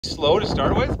slow to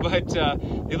start with, but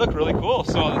they look really cool.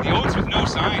 So the oats with no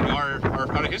sign are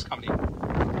out of his company.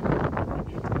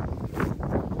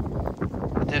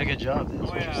 Did a good job.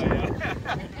 Oh yeah.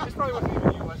 This probably wasn't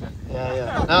even you, was it?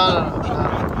 Yeah. No. It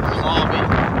was all me.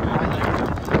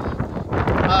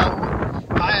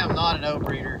 I am not an oat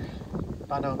breeder.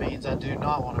 By no means. I do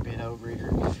not want to be an oat breeder.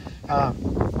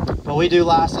 But we do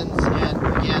license and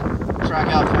again track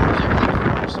out forage, everything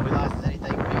forage. So we license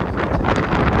anything beef.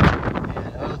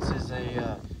 And oats is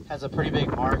has a pretty big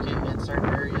market in certain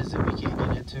areas that we can't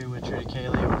get into with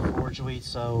triticale or forage wheat.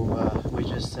 So we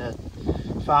just said,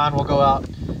 fine, we'll go out.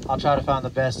 I'll try to find the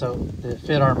best oat that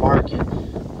fit our market.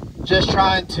 Just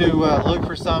trying to look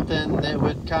for something that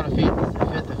would kind of fit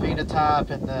the phenotype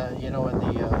and the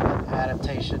the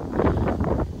adaptation.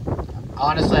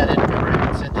 Honestly, I didn't remember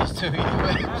I sent these to you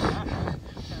anyway.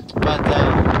 But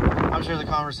I'm sure the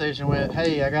conversation went,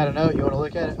 hey, I got a note, you want to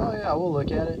look at it? Oh yeah, we'll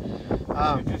look at it.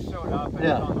 It just showed up and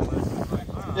it's on the list. It's like,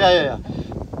 oh. Yeah.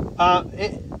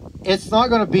 It's not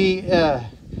going to be.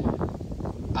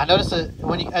 I noticed that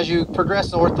as you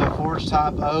progress north, the forage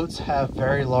type oats have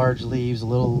very large leaves, a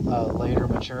little later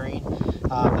maturing.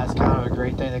 That's kind of a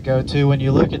great thing to go to. When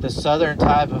you look at the southern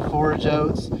type of forage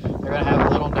oats, they're going to have a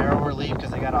little narrower leaf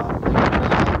because they got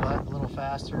a little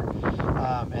faster,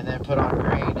 and then put on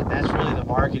grain. And that's really the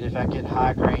market. If I get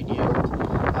high grain yield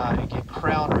and get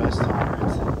crown rust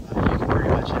tolerance, you can pretty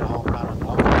much hit a home run on the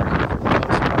whole market for the most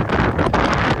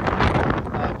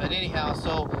part. But anyhow,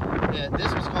 so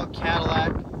this was called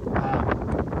Cadillac.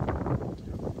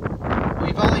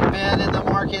 We've only been in the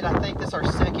market, I think this is our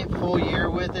second full year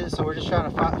with it, so we're just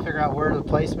trying to figure out where the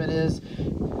placement is.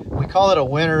 We call it a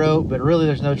winter oat, but really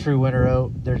there's no true winter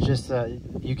oat. There's just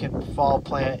you can fall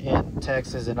plant in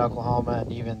Texas and Oklahoma,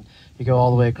 and even you go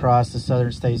all the way across the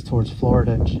southern states towards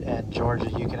Florida and Georgia,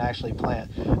 you can actually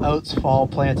plant oats fall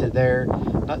planted there.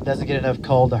 Doesn't get enough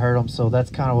cold to hurt them, so that's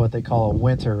kind of what they call a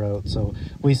winter oat. So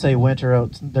we say winter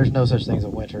oats. There's no such thing as a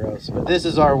winter oats, but this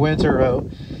is our winter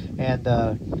oat, and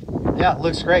yeah, it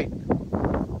looks great.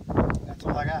 That's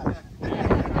all I got.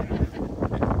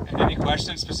 Any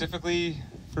questions specifically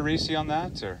for Reese on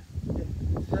that, or?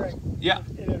 Greg, yeah.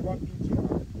 it had one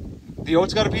PGR. The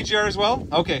oats got a PGR as well?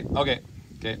 Okay.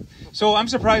 So I'm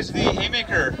surprised the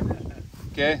haymaker.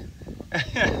 Okay.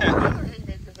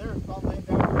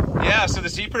 Yeah, so the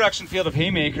seed production field of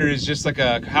haymaker is just like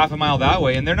a half a mile that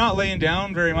way, and they're not laying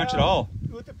down very much at all.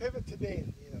 With the pivot today.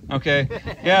 Okay,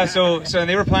 yeah, so and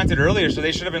they were planted earlier, so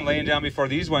they should have been laying down before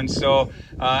these ones. So,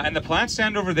 and the plant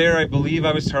stand over there, I believe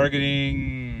I was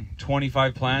targeting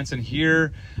 25 plants, and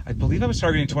here, I believe I was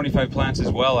targeting 25 plants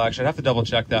as well, actually. I'd have to double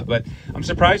check that, but I'm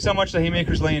surprised how much the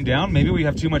haymaker's laying down. Maybe we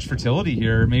have too much fertility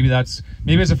here. Maybe it's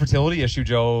a fertility issue,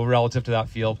 Joe, relative to that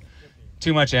field.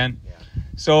 Too much N.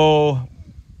 So,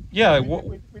 yeah.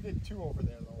 We did two over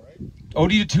there, though, right? Oh,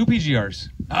 you did two PGRs?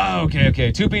 Oh,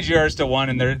 okay. Two PGRs to one,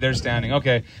 and they're standing.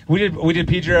 Okay, we did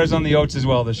PGRs on the oats as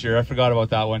well this year. I forgot about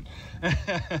that one.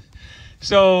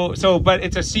 But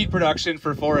it's a seed production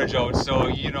for forage oats, so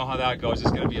you know how that goes.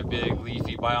 It's going to be a big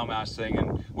leafy biomass thing,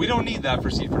 and we don't need that for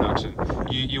seed production.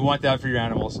 You want that for your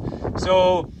animals.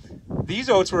 So these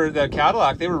oats were the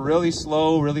Cadillac. They were really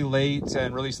slow, really late,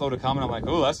 and really slow to come. And I'm like,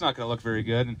 oh, that's not going to look very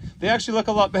good. And they actually look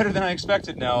a lot better than I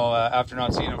expected now after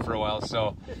not seeing them for a while.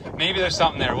 So maybe there's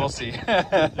something there. We'll see.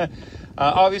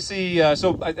 Obviously,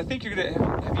 so I think you're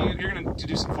gonna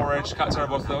do some forage cuts out of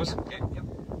both of those. Okay. Yep.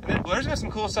 And then Blair's got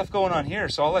some cool stuff going on here,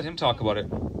 so I'll let him talk about it.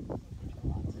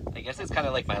 I guess it's kind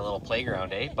of like my little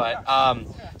playground, eh? But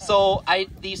so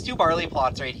these two barley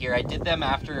plots right here, I did them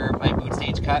after my boot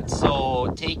stage cut.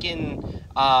 So taking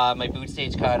my boot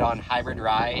stage cut on hybrid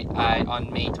rye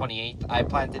on May 28th, I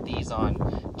planted these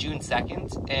on June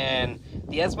 2nd, and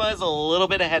the Esma is a little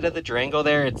bit ahead of the Durango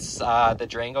there. It's the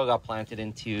Durango got planted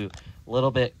into a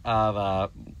little bit of a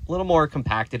little more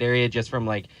compacted area just from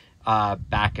like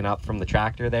backing up from the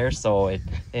tractor there, so it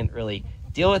didn't really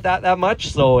deal with that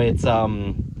much. So it's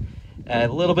a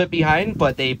little bit behind,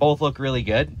 but they both look really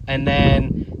good. And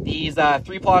then these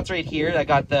three plots right here, I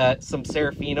got some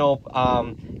Serafino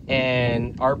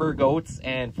and Arbor goats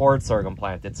and forward sorghum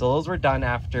planted. So those were done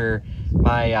after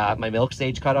my my milk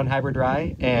stage cut on hybrid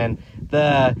rye. And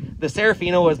the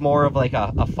Serafino was more of like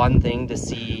a fun thing to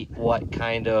see what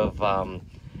kind of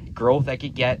growth I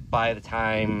could get by the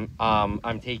time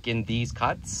I'm taking these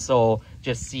cuts. So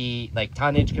just see like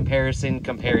tonnage comparison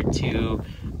compared to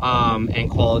and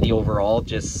quality overall,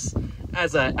 just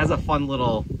as a fun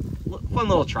little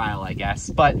trial, I guess.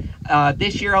 But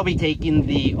this year I'll be taking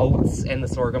the oats and the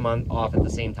sorghum off at the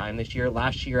same time this year.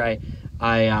 Last year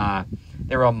I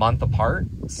they were a month apart,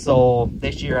 so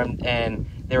this year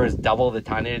there was double the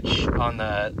tonnage on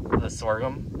the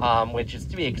sorghum, which is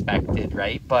to be expected,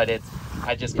 right? But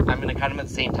I'm going to cut them at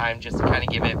the same time just to kind of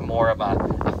give it more of a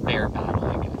fair battle,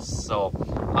 I guess. So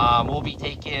we'll be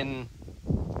taking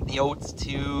the oats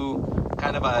to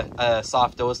kind of a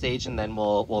soft dough stage, and then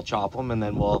we'll chop them, and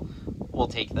then we'll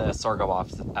take the sorghum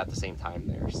off at the same time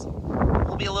there. So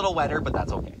it'll be a little wetter, but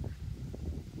that's okay.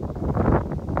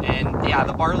 And yeah,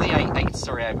 the barley,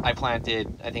 I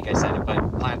planted, I think I said it,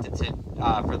 but planted to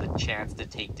for the chance to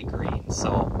take to grain.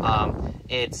 So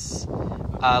it's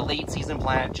a late season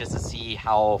plant just to see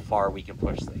how far we can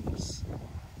push things.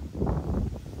 Yeah,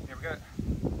 we've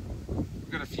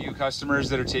got a few customers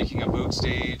that are taking a boot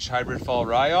stage hybrid fall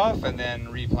rye off and then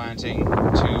replanting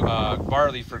to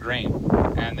barley for grain,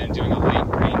 and then doing a late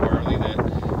grain barley that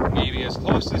maybe is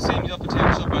close to the same yield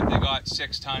potential, but they got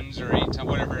 6 tons or 8 tons,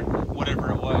 whatever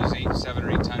it was, 7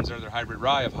 or 8 tons of their hybrid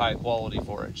rye of high quality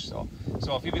forage. So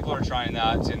a few people are trying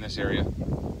that in this area.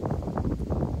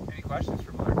 Any questions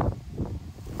for Mark?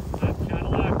 Is that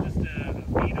Cadillac just a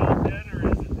feed oat then, or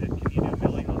can you do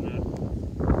milling on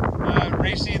that?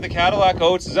 Racy, the Cadillac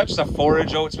oats, is that just a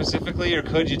forage oat specifically, or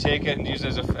could you take it and use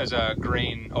it as a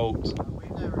grain oat?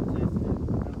 We've never tested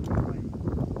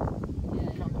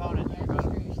component.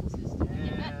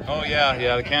 Oh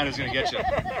yeah, the Canada's gonna get you.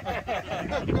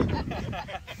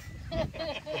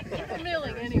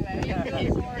 Milling anyway.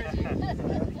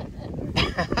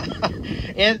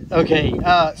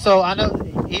 So I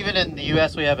know even in the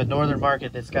U.S. we have a northern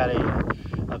market that's got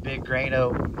a big grain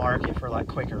oat market for like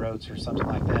Quaker oats or something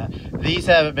like that. These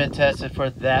haven't been tested for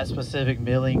that specific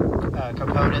milling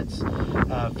components.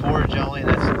 Forage only.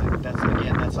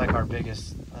 That's like our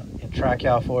biggest in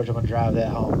tri-cow forage. I'm gonna drive that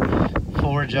home.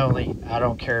 Forage only. I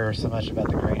don't care so much about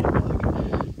the grain and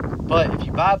milling. But if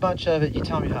you buy a bunch of it, you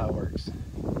tell me how it works.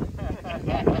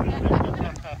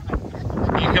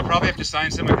 You could probably have to sign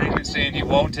some agreement saying you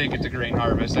won't take it to grain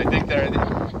harvest. I think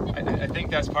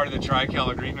that's part of the tri-cow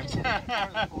agreement.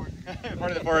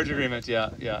 Part of the forage agreement, yeah.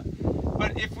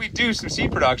 But if we do some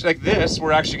seed production like this,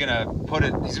 we're actually going to put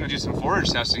it, he's going to do some forage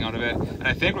testing out of it, and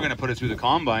I think we're going to put it through the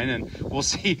combine, and we'll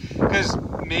see, because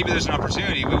maybe there's an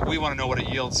opportunity. We want to know what it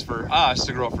yields for us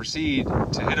to grow it for seed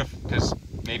to hit it, because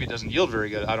maybe it doesn't yield very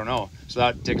good, I don't know. So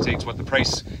that dictates what the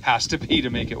price has to be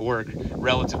to make it work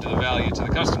relative to the value to the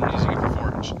customer using it for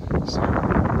forage. So,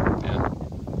 yeah.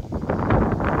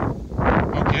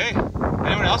 Okay.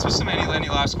 Anyone else with any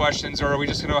last questions, or are we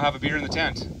just going to go have a beer in the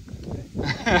tent?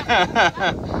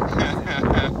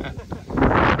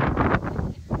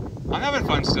 I'm having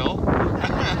fun still.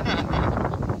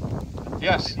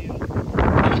 Yes.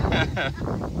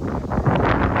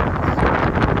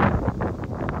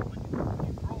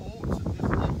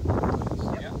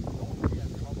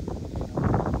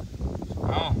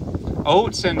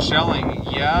 Oats and shelling,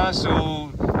 yeah.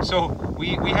 So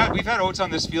we've had oats on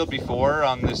this field before,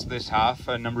 on this half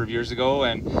a number of years ago,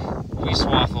 and we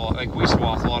swath a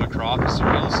lot of crop and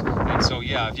cereals. And so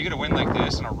yeah, if you get a wind like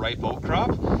this and a ripe oat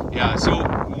crop, yeah. So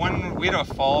we had a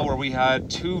fall where we had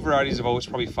 2 varieties of oats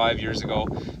probably 5 years ago,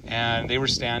 and they were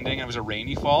standing, and it was a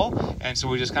rainy fall, and so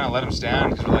we just kind of let them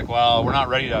stand because we're like, well, we're not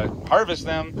ready to harvest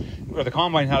them, or the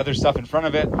combine had other stuff in front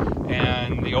of it,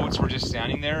 and the oats were just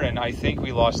standing there, and I think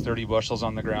we lost 30 bushels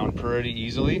on the ground pretty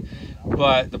easily,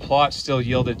 but the plot still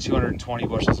yielded 220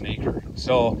 bushels an acre.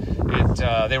 So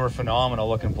they were phenomenal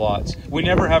looking plots. We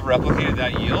never have replicated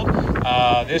that yield.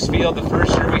 This field, the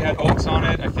first year we had oats on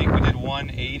it, I think we did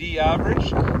 180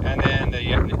 average, and then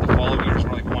the following years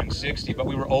were like 160, but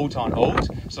we were oat on oat,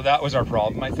 so that was our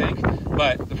problem, I think.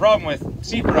 But the problem with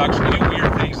seed production, you do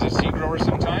weird things as a seed grower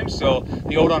sometimes, so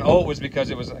the oat on oat was because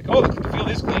it was like, oh, the field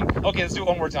is clean, okay, let's do it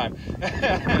one more time.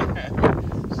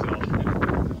 So,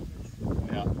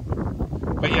 yeah.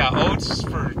 But yeah, oats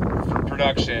for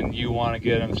production, you want to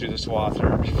get them through the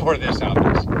swather before this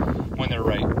happens, when they're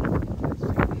ripe.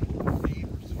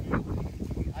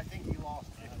 I think you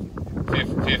lost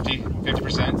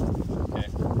 50%?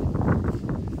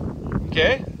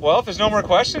 Okay, well, if there's no more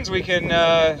questions, we can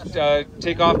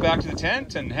take off back to the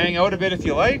tent and hang out a bit if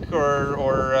you like,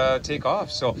 or take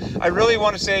off. So I really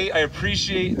want to say I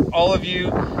appreciate all of you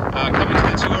coming to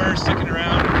the tour, sticking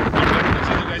around. Those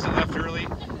other guys that left early.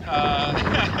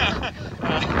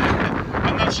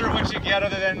 I'm not sure what you get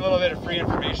other than a little bit of free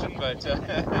information, but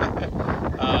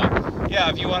yeah,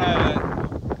 if you want to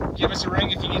give us a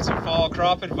ring if you need some fall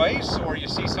crop advice, or you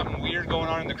see something weird going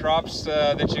on in the crops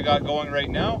that you got going right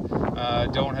now,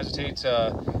 don't hesitate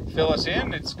to fill us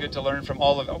in. It's good to learn from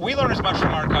all of it. We learn as much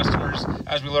from our customers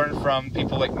as we learn from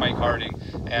people like Mike Harding,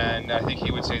 and I think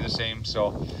he would say the same.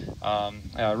 So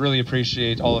I really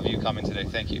appreciate all of you coming today.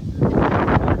 Thank you.